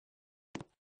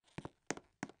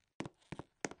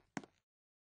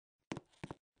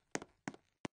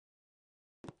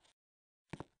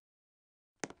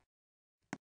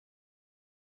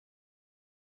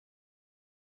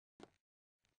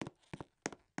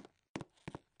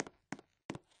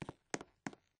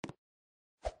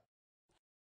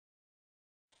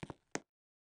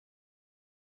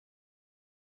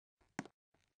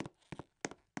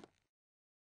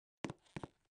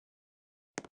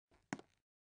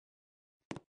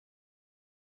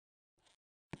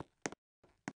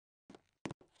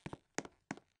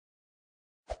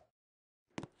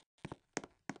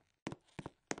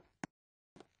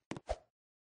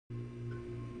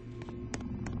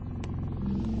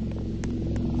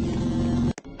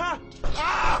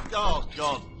Oh,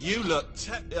 God. You look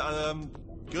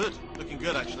good. Looking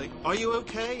good, actually. Are you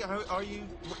okay? Are you...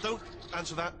 Don't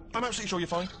answer that. I'm absolutely sure you're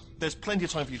fine. There's plenty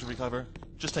of time for you to recover.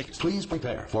 Just take it slow. Please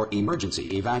prepare for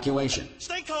emergency evacuation.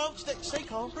 Stay calm. Stay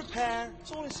calm. Prepare.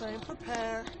 That's all I'm saying.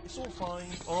 Prepare. It's all fine.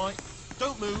 All right?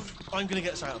 Don't move. I'm going to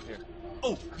get us out of here.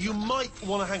 Oh, you might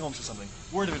want to hang on to something.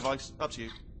 Word of advice. Up to you.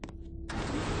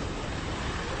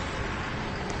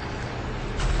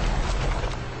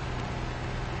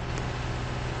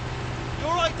 You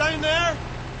all right down there?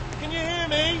 Can you hear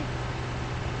me?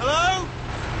 Hello?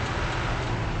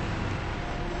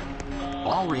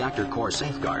 All reactor core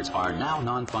safeguards are now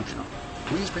non-functional.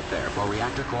 Please prepare for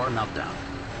reactor core meltdown.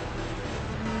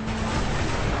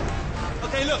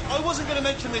 Okay, look, I wasn't going to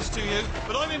mention this to you,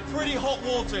 but I'm in pretty hot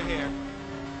water here.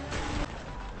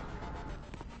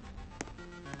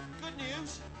 Good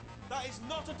news, that is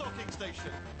not a docking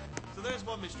station. So there's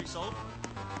one mystery solved.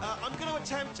 I'm going to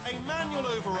attempt a manual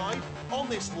override on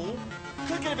this wall.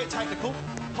 Could get a bit technical.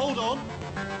 Hold on.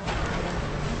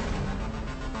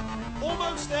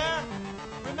 Almost there.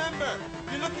 Remember,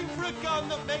 you're looking for a gun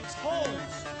that makes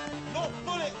holes, not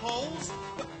bullet holes.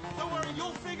 But don't worry,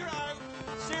 you'll figure it out.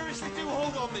 Seriously, do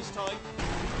hold on this time.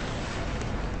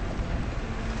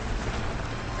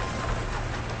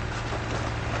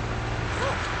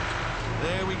 Well,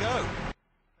 there we go.